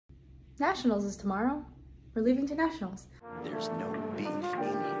Nationals is tomorrow. We're leaving to Nationals. There's no beef in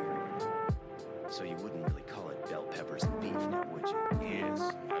here. So you wouldn't really call it bell peppers and beef now, would you? Yes,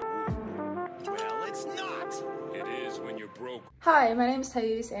 I would. Well, it's not. It is when you're broke. Hi, my name is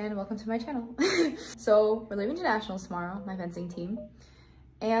Tais and welcome to my channel. So we're leaving to Nationals tomorrow, my fencing team.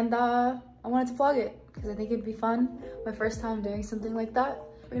 And I wanted to vlog it because I think it'd be fun. My first time doing something like that.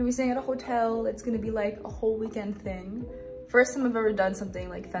 We're gonna be staying at a hotel. It's gonna be like a whole weekend thing. First time I've ever done something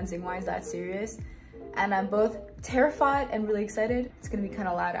like fencing wise that serious. And I'm both terrified and really excited. It's gonna be kind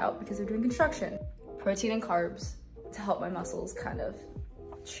of loud out because we're doing construction. Protein and carbs to help my muscles kind of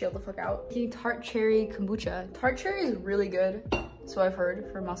chill the fuck out. Eating tart cherry kombucha. Tart cherry is really good, so I've heard,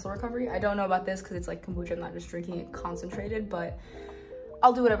 for muscle recovery. I don't know about this because it's like kombucha. I'm not just drinking it concentrated, but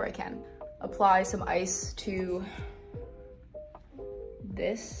I'll do whatever I can. Apply some ice to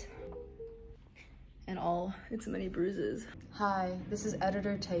this and all its many bruises. Hi, this is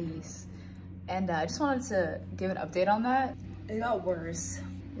editor Tais, and I just wanted to give an update on that. It got worse,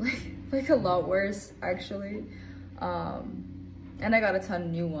 like a lot worse actually. And I got a ton of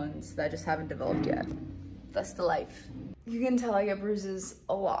new ones that just haven't developed yet. That's the life. You can tell I get bruises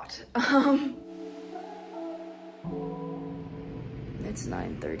a lot. It's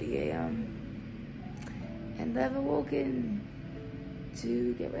 9:30 a.m. and I've awoken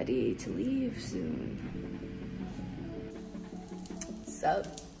to get ready to leave soon. So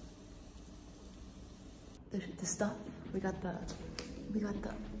the stuff we got the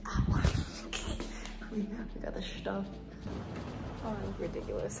ow. we got the stuff. Oh, I look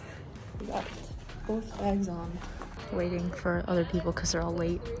ridiculous. We got both bags on, waiting for other people because they're all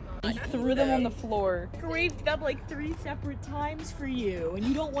late. I threw them on the floor. Craved them like 3 separate times for you, and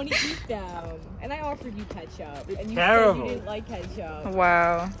you don't want to eat them. And I offered you ketchup, and you said you didn't like ketchup.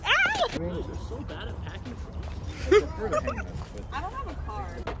 Wow. Ah! They're so bad at packing stuff. I don't have a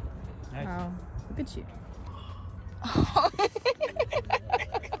car. Nice. Wow. Look at you.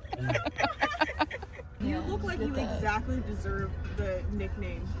 You look like you exactly deserve the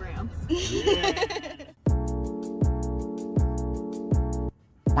nickname Gramps. You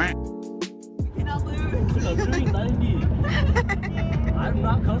cannot lose. I'm doing 90. I'm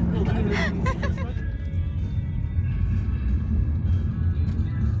not comfortable doing this.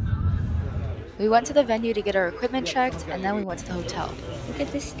 We went to the venue to get our equipment checked, and then we went to the hotel. Look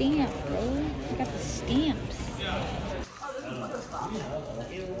at the stamp, bro. We got the stamps.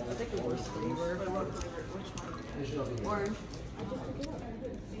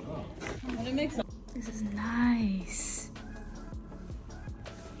 This is nice.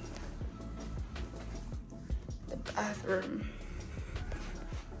 The bathroom.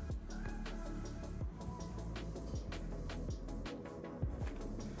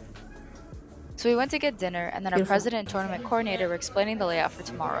 So we went to get dinner, and then our president and tournament coordinator were explaining the layout for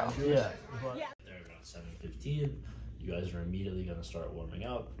tomorrow. Yeah. They're around 7:15. You guys are immediately going to start warming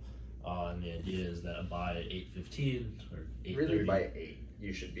up. And the idea is that by 8:15 or 8:30. Really, by 8,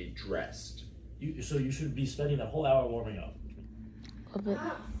 you should be dressed. So you should be spending that whole hour warming up. A bit.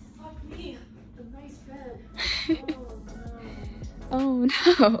 Ah, fuck me. The nice bed. Oh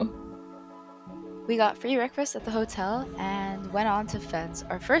no. We got free breakfast at the hotel and went on to fence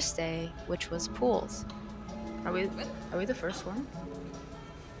our first day, which was pools. Are we the first one?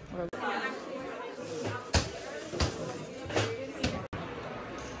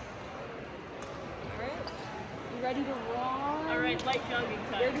 You ready to run? Alright, light jogging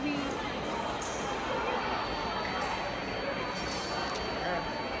time. Where do we...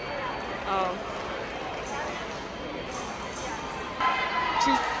 Oh.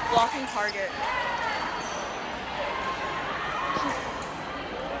 She's blocking target.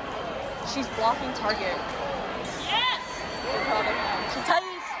 She's blocking target. Yes!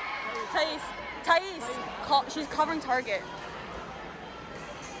 Tais! She's covering target.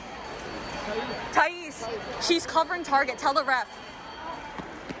 Tais! She's covering target. Tell the ref.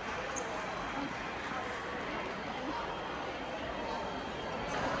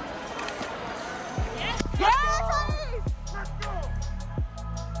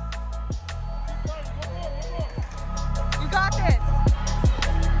 Got this!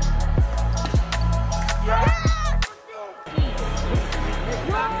 Yes!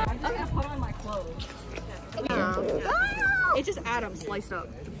 I'm just gonna put on my clothes. It's just Adam sliced up.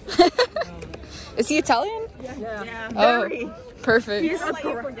 Is he Italian? Yeah. Oh, Very. perfect. He's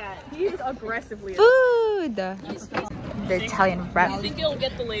he is aggressively. Food! The Italian rap. You think you'll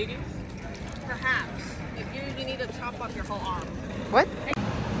get the ladies? Perhaps. If you need to chop off your whole arm. What?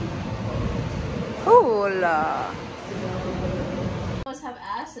 Hola. Must have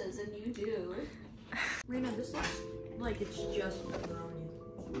asses, and you do. Rena, this looks like it's just pepperoni.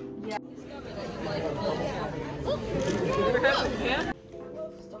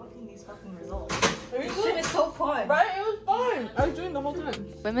 Stalking these fucking results. This shit is so fun. Right? It was fun. I was doing the whole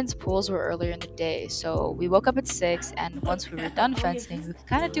time. Women's pools were earlier in the day, so we woke up at 6, and once we were done fencing, we could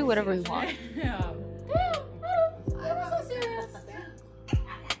kind of do whatever we want. Yeah. I was so serious.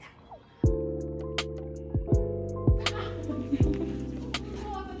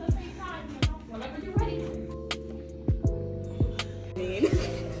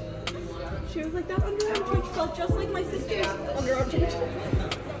 She was like, that underarm twitch felt just like my sister's underarm twitch.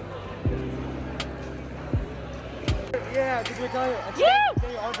 Yeah, because we're done. Yeah!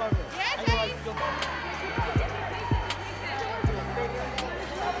 They are bumming. I know I feel bummed.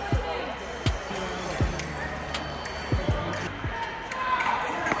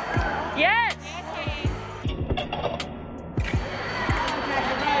 Yes!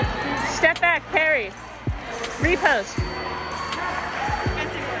 Step back, parry. Repost.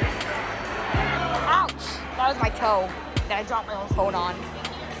 Ouch! That was my toe that I dropped my own phone on.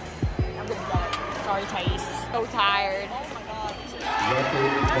 I'm gonna get it. Sorry, Tais. So tired. Oh my god.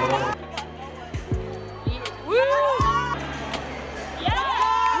 Woo! Yeah!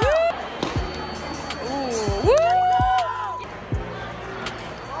 Ooh, woo!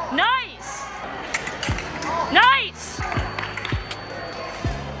 Nice! Nice!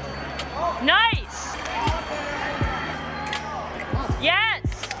 Nice! Yes!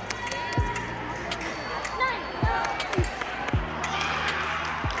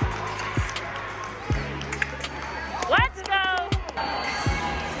 Let's go!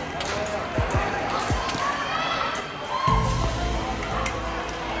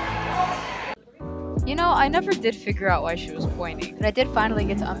 You know, I never did figure out why she was pointing, but I did finally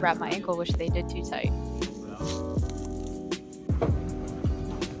get to unwrap my ankle, which they did too tight.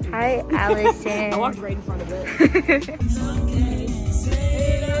 Hi, Allison. I walked right in front of it.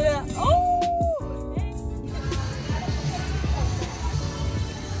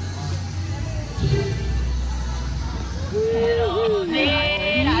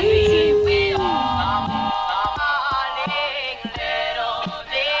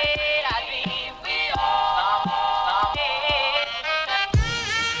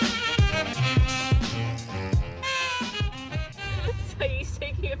 So he's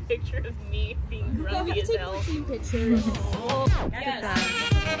taking a picture of me being grumpy as hell. Pictures. Oh, yes.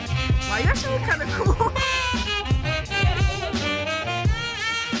 Wow, you actually look kind of cool.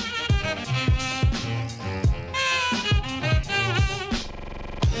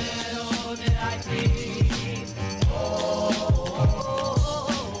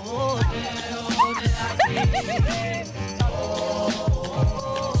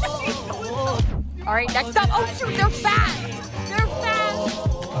 All right, next up. Oh shoot, they're fast. They're fast.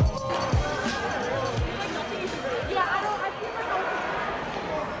 Yeah, I feel like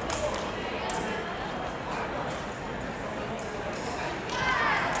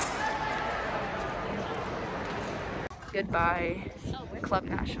Goodbye, Club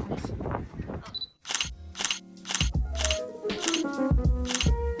Nationals.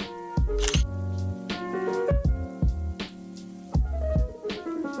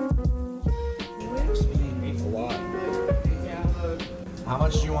 How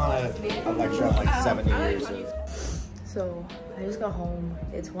much do you want to lecture on like 70 years of? So I just got home.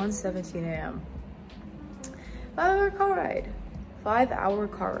 It's 1:17 a.m. 5-hour car ride. 5-hour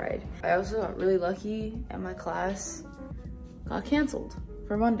car ride. I also got really lucky and my class got canceled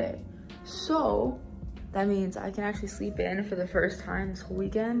for Monday. So that means I can actually sleep in for the first time this whole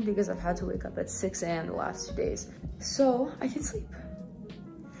weekend because I've had to wake up at 6 a.m. the last 2 days. So I can sleep.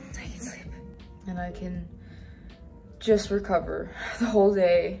 I can sleep. And I can just recover the whole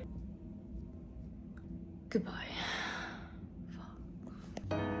day. Goodbye.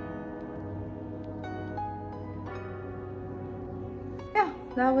 Yeah,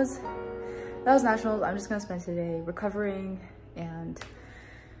 that was nationals. I'm just gonna spend today recovering and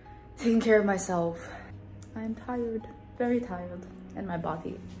taking care of myself. I'm tired, very tired, and my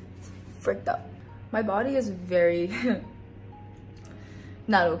body is freaked up. My body is very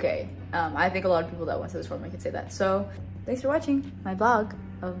not okay. I think a lot of people that went to this tournament could say that. So thanks for watching my vlog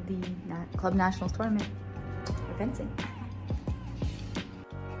of the Club Nationals tournament for fencing.